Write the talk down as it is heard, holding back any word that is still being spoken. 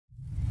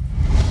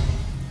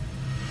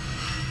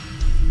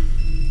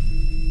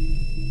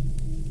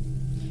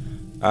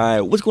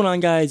Alright, what's going on,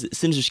 guys?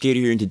 Sinister Skater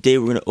here, and today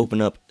we're going to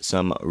open up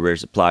some rare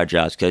supply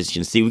drops, because as you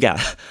can see, we got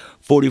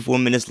 44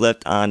 minutes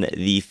left on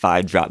the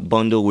 5-drop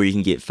bundle, where you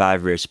can get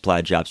 5 rare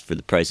supply drops for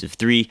the price of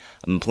 3.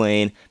 I've been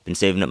playing, been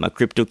saving up my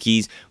crypto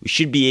keys. We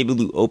should be able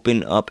to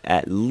open up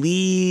at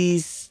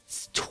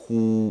least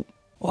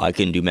I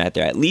couldn't do math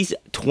there. At least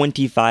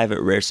 25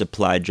 rare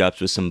supply drops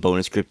with some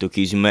bonus crypto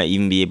keys. We might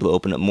even be able to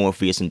open up more if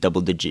we get some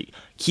double-digit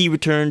key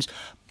returns.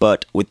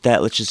 But with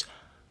that, let's just,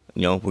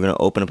 we're going to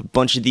open up a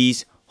bunch of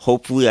these.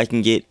 Hopefully I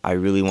can get, I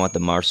really want the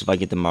Marshals. If I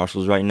get the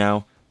Marshals right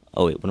now.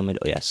 Oh wait, what am I doing?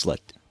 Oh yeah,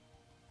 select.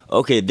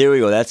 Okay, there we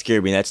go. That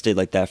scared me. That stayed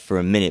like that for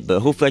a minute.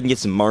 But hopefully I can get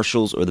some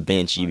Marshals or the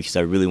Banshee, because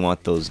I really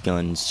want those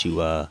guns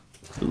to, ooh,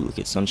 look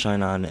at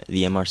Sunshine on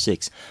the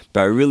MR6.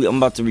 But I'm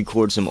about to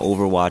record some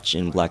Overwatch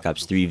and Black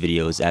Ops 3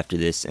 videos after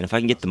this. And if I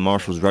can get the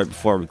Marshals right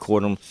before I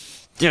record them,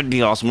 that'd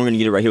be awesome. We're going to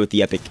get it right here with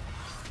the Epic.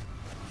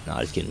 Nah,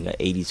 just kidding. We got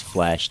 80s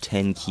Flash,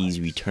 10 keys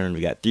returned.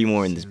 We got 3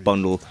 more in this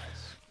bundle.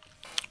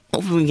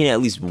 Hopefully we can get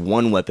at least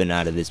one weapon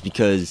out of this,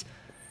 because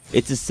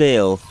it's a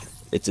sale.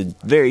 It's a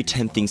very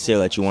tempting sale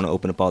that you want to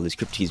open up all these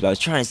crypto keys. But I was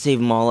trying to save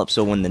them all up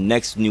so when the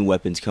next new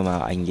weapons come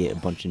out, I can get a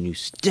bunch of new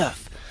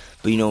stuff.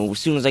 But as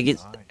soon as I get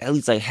at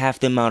least like half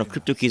the amount of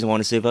crypto keys I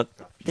want to save up,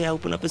 they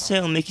open up a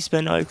sale and make you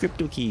spend all your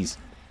crypto keys.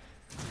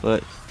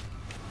 But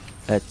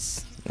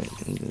that's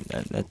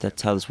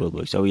how this world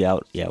works. Are we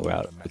out? Yeah, we're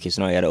out. Okay,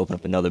 so now I got to open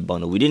up another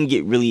bundle. We didn't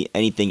get really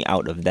anything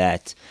out of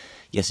that.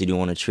 Yes, I do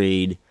want to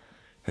trade.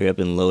 Hurry up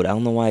and load. I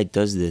don't know why it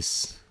does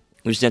this.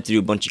 We just have to do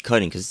a bunch of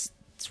cutting, because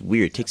it's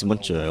weird. It takes a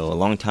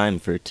long time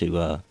for it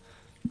to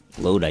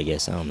load, I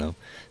guess. I don't know.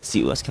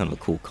 See, that's kind of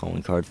a cool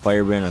calling card.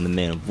 Firebrand on the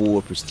Man of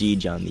War.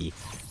 Prestige on the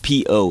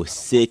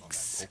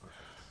PO6.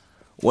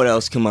 What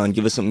else? Come on,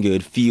 give us something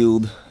good.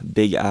 Field.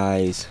 Big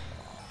Eyes.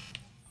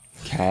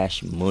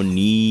 Cash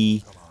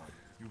Money.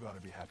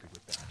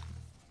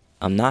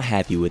 I'm not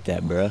happy with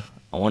that, bruh.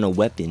 I want a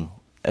weapon.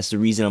 That's the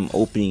reason I'm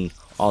opening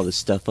all this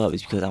stuff up,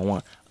 is because I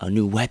want a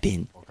new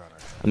weapon.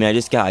 I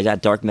mean, I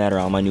got Dark Matter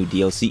on my new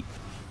DLC.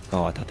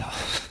 Oh, I thought that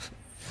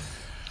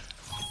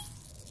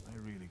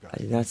I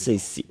did not say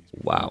C.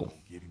 Wow.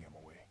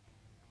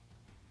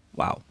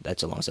 Wow,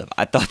 that's a long stuff.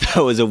 I thought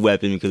that was a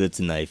weapon because it's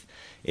a knife.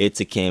 It's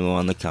a camo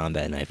on the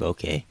combat knife.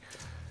 Okay.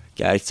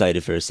 Got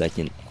excited for a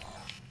second.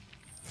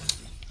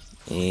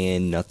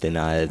 And nothing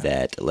out of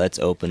that. Let's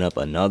open up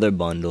another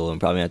bundle. I'm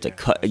probably going to have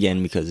to cut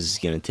again because this is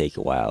going to take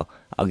a while.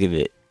 I'll give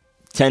it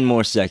 10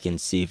 more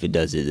seconds, see if it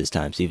does it this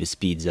time, see if it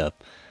speeds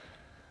up.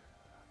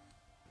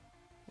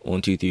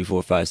 1, 2, 3,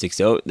 4, 5,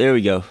 6. Oh, there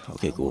we go.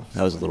 Okay, cool.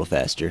 That was a little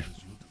faster.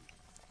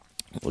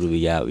 What do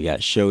we got? We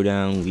got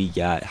Showdown. We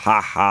got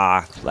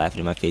laughing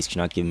in my face because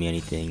you're not giving me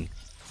anything.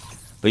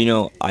 But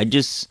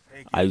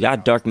I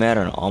got Dark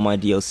Matter on all my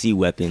DLC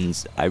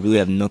weapons. I really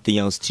have nothing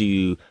else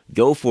to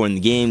go for in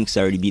the game because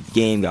I already beat the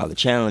game, got all the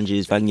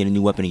challenges. If I can get a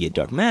new weapon to get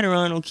Dark Matter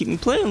on, it'll keep me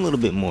playing a little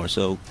bit more.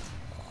 So,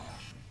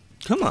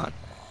 come on.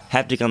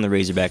 Haptic on the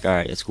Razorback.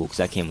 Alright, that's cool, because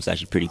that camo was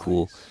actually pretty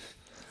cool.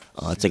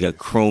 It's like a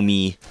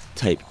chromey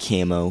type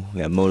camo.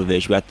 We got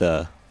Motivation. We got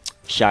the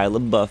Shia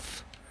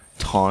LaBeouf.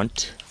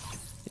 Taunt.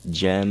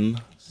 Gem.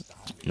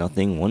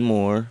 Nothing. One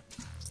more.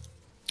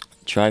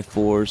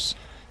 Triforce.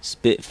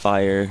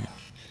 Spitfire.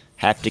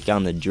 Haptic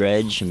on the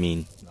Dredge. I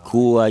mean,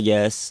 cool, I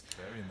guess.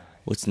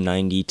 What's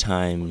 90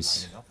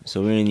 times?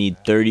 So we're going to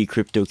need 30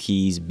 crypto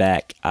keys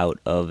back out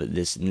of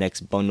this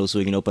next bundle, so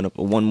we can open up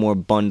one more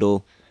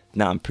bundle.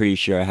 Now I'm pretty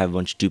sure I have a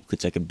bunch of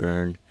duplicates I could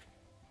burn,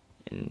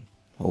 and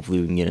hopefully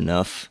we can get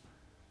enough.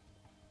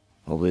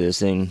 Hopefully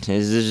this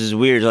is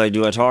weird. Like,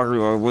 do I talk or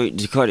do I wait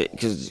to cut it?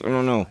 Because I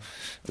don't know.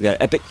 We got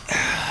Epic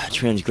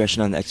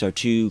Transgression on the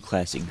XR2,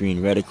 Classic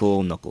Green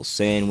Reticle, Knuckle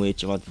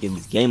Sandwich. I'm about to give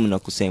this game a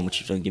Knuckle Sandwich.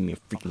 It's going to give me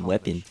a freaking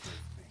weapon.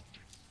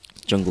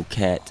 Jungle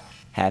Cat,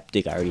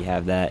 Haptic. I already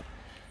have that.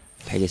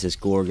 Pegasus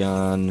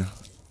Gorgon.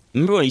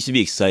 Remember when I used to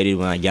be excited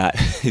when I got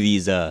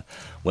these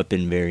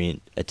weapon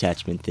variant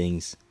attachment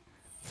things?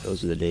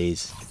 Those were the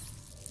days.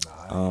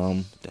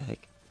 What the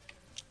heck?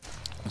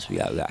 So we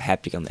got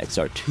Haptic on the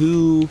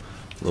XR2,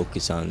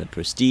 Locust on the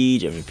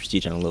Prestige. I mean,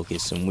 Prestige on the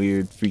Locust. Some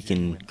weird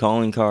freaking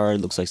calling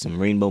card. Looks like some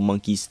Rainbow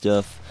Monkey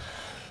stuff.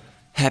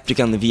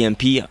 Haptic on the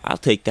VMP. I'll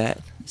take that.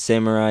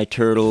 Samurai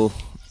Turtle.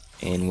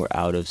 And we're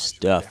out of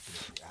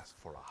stuff.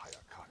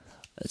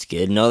 Let's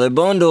get another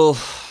bundle.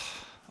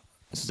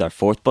 This is our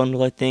 4th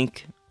bundle, I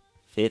think.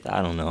 5th?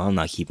 I don't know. I'm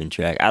not keeping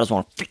track. I just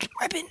want a freaking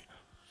weapon.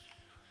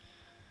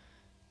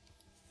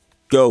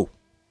 Go.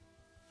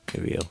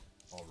 Here we go.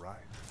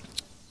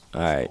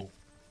 Alright.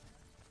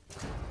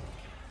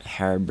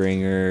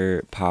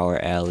 Harbinger,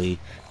 Power Alley.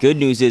 Good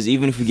news is,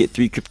 even if we get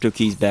 3 crypto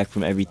keys back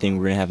from everything,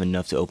 we're going to have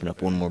enough to open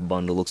up one more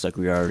bundle. Looks like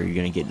we're already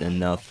going to get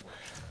enough.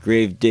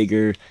 Grave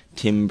Digger,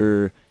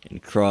 Timber,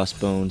 and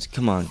Crossbones.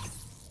 Come on.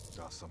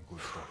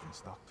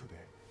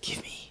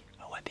 Give me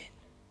a weapon.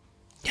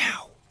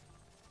 Now.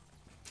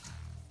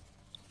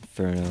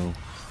 Inferno.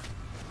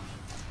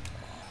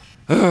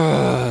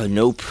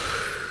 Nope.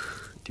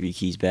 3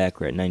 keys back.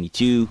 We're at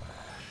 92.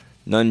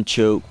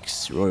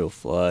 Nunchokes, Royal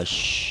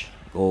Flush,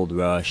 Gold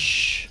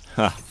Rush,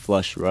 ha,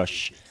 Flush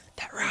Rush.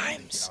 That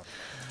rhymes.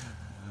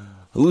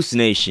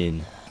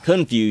 hallucination,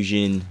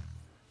 confusion,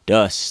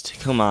 dust.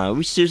 Come on, are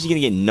we seriously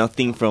gonna get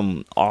nothing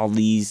from all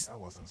these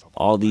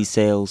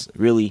sales?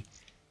 Really?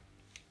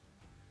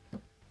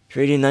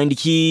 Trading 90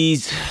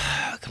 keys.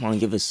 Come on,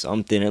 give us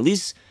something. At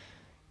least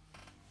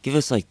give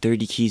us like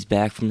 30 keys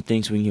back from the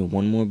thing so we can get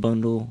one more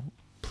bundle.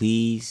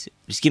 Please.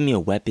 Just give me a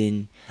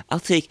weapon. I'll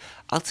take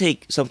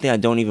something I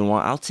don't even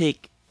want. I'll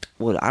take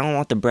what? I don't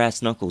want the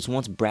brass knuckles. Who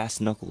wants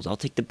brass knuckles? I'll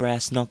take the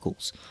brass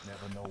knuckles.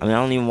 I mean,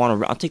 I don't even want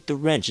to. I'll take the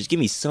wrench. Just give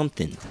me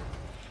something.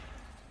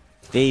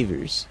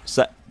 Favors.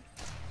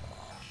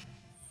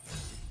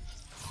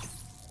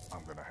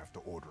 I'm gonna have to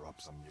order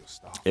up some new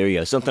stuff. There we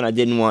go. Something I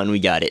didn't want and we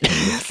got it.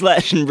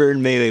 Slash and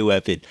burn melee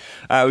weapon.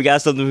 Alright, we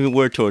got something we can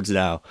work towards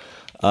now.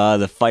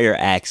 The fire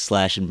axe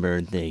slash and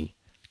burn thing.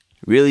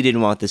 Really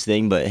didn't want this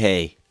thing, but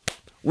hey.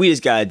 We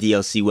just got a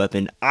DLC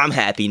weapon. I'm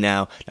happy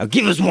now. Now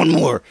give us one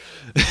more.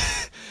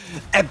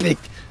 Epic.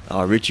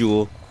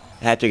 Ritual.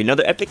 I have to take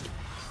another epic.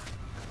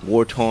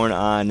 War torn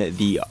on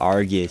the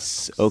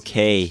Argus.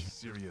 Okay.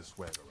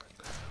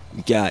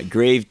 We got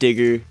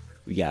Gravedigger.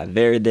 We got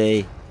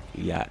Verde.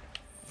 We got,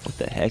 what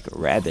the heck? A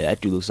rabbit.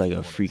 That dude looks like a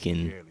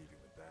freaking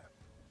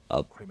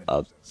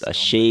a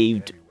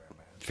shaved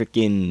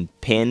freaking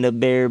panda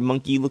bear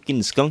monkey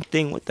looking skunk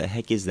thing. What the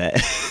heck is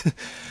that?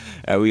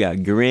 Alright, we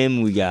got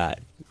Grim. We got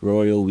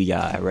Royal. We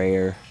got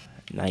Rare.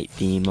 Night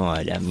Theme. Oh,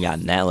 I haven't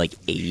gotten that like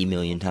 80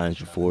 million times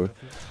before.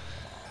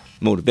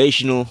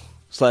 Motivational.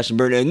 Slash and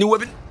burn. A new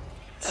weapon.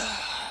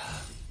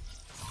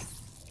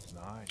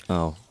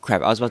 Oh,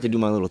 crap. I was about to do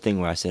my little thing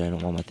where I said I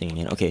don't want my thing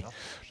again. Okay.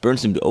 Burn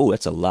some. Oh,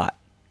 that's a lot.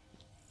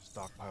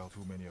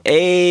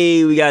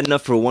 Hey, we got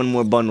enough for one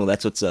more bundle.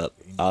 That's what's up.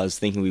 I was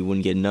thinking we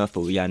wouldn't get enough,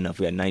 but we got enough.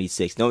 We got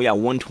 96. No, we got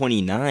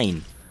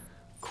 129.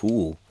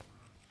 Cool.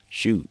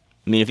 Shoot.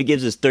 I mean, if it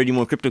gives us 30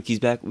 more crypto keys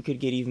back, we could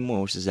get even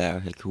more. Which is that?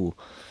 Okay, cool.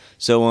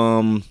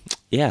 So,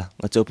 yeah.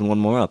 Let's open one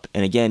more up.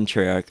 And again,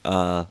 Treyarch,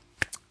 I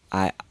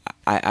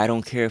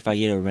don't care if I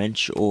get a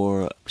wrench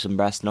or some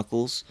brass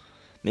knuckles.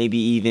 Maybe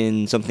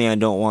even something I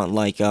don't want,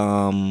 like,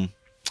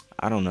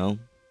 I don't know.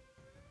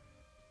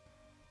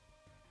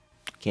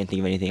 Can't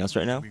think of anything else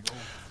right now.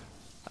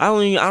 I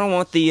don't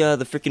want the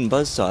freaking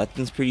buzzsaw. That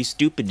thing's pretty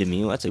stupid to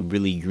me. Well, that's a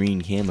really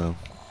green camo.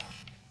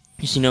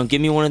 Just, you know,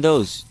 give me one of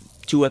those.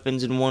 2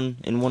 weapons in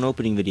one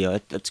opening video.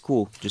 That's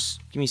cool.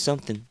 Just give me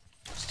something.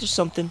 Just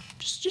something.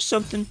 Just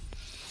something.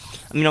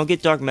 I mean, I'll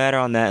get dark matter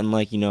on that in,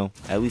 like, you know,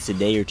 at least a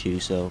day or two.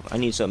 So I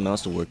need something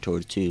else to work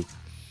towards too.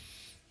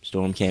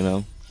 Storm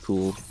camo.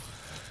 Cool.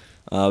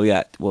 We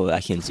got, well,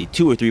 I can see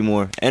 2 or 3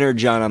 more.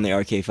 Energon on the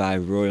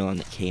RK5, Royal on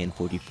the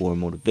KN44,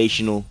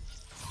 Motivational.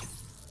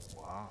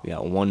 We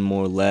got 1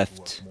 more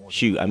left.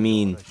 Shoot, I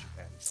mean,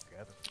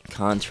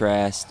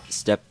 Contrast,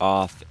 Step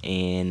Off,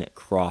 and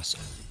Cross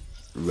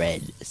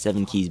Red.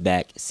 7 keys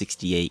back,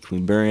 68. Can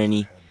we burn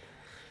any?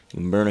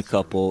 We can burn a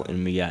couple,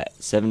 and we got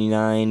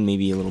 79,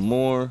 maybe a little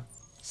more.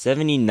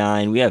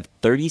 79. We have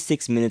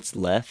 36 minutes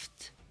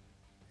left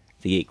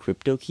to get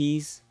crypto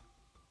keys,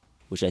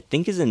 which I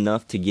think is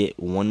enough to get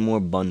 1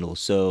 more bundle.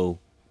 So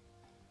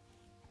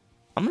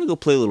I'm gonna go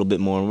play a little bit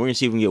more, and we're gonna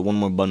see if we can get 1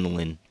 more bundle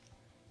in.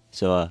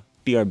 So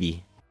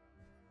BRB.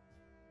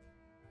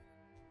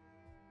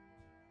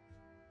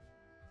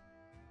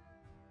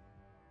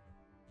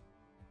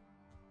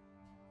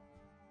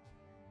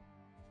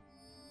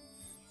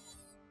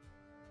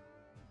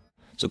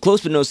 So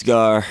close but no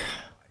cigar.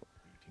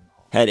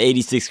 Had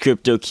 86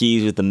 crypto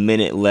keys with a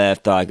minute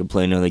left. Thought I could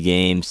play another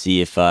game,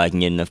 see if I can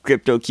get enough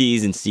crypto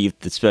keys and see if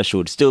the special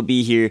would still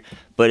be here.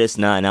 But it's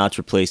not. Now it's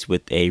replaced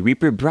with a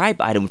Reaper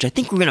bribe item, which I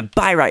think we're going to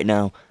buy right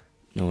now.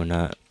 No, we're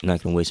not. I'm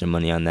not going to waste our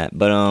money on that.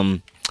 But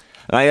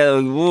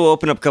we'll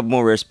open up a couple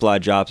more rare supply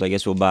drops. I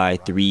guess we'll buy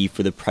 3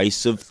 for the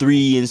price of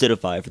 3 instead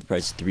of 5 for the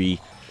price of 3.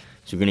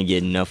 So we're going to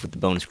get enough with the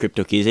bonus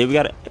crypto keys. Hey, we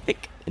got an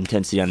epic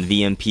intensity on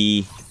the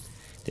VMP.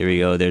 There we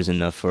go. There's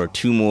enough for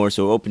 2 more.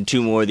 So we'll open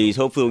 2 more of these.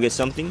 Hopefully we'll get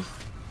something.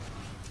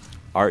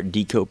 Art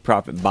Deco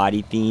Profit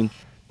Body Theme.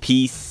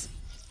 Peace.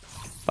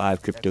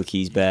 5 crypto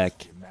keys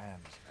back.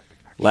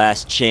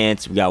 Last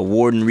chance. We got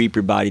Warden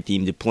Reaper Body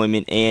Theme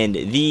Deployment. And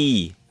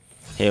the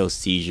Hail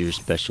Seizure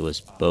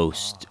Specialist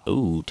Boast.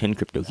 Ooh, 10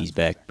 crypto keys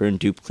back. Burn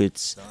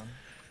duplicates.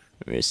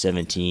 We're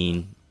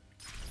 17.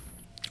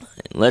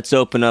 Let's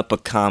open up a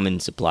common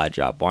supply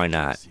drop. Why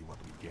not?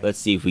 Let's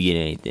see if we get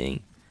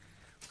anything.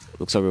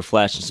 Looks like we're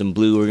flashing some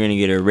blue. We're going to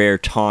get a rare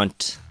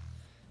taunt.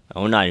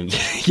 Oh, we're not even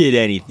going to get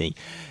anything.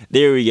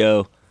 There we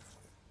go.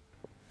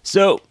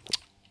 So,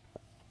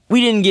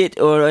 we didn't get,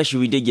 or actually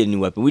we did get a new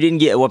weapon. We didn't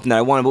get a weapon that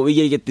I wanted, but we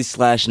did get the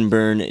Slash and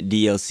Burn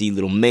DLC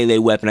little melee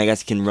weapon. I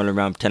guess I can run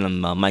around pretend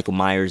I'm Michael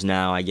Myers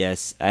now, I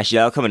guess. Actually,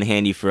 that'll come in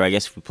handy for, I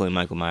guess, if we play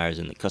Michael Myers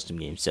in the custom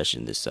game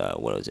session this,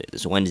 what was it,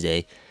 this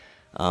Wednesday.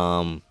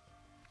 You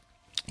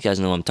guys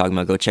know what I'm talking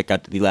about. Go check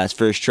out the last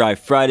First Try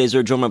Fridays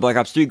or join my Black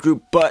Ops 3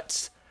 group,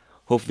 but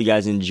Hopefully you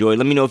guys enjoyed.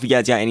 Let me know if you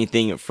guys got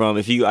anything from,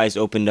 if you guys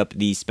opened up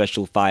the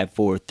special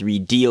 543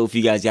 deal, if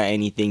you guys got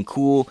anything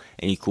cool,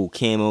 any cool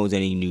camos,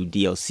 any new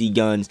DLC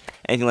guns,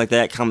 anything like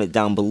that, comment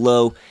down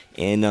below.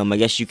 And I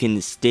guess you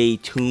can stay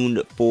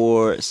tuned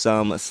for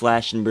some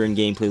Slash and Burn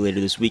gameplay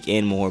later this week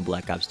and more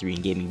Black Ops 3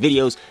 and gaming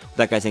videos. With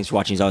that, guys, thanks for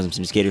watching. As always, I'm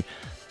SimSkater.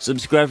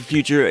 Subscribe for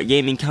future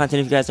gaming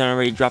content if you guys aren't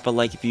already. Drop a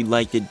like if you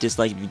liked it,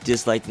 dislike if you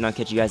disliked it, and I'll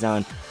catch you guys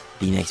on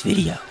the next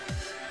video.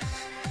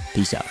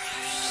 Peace out.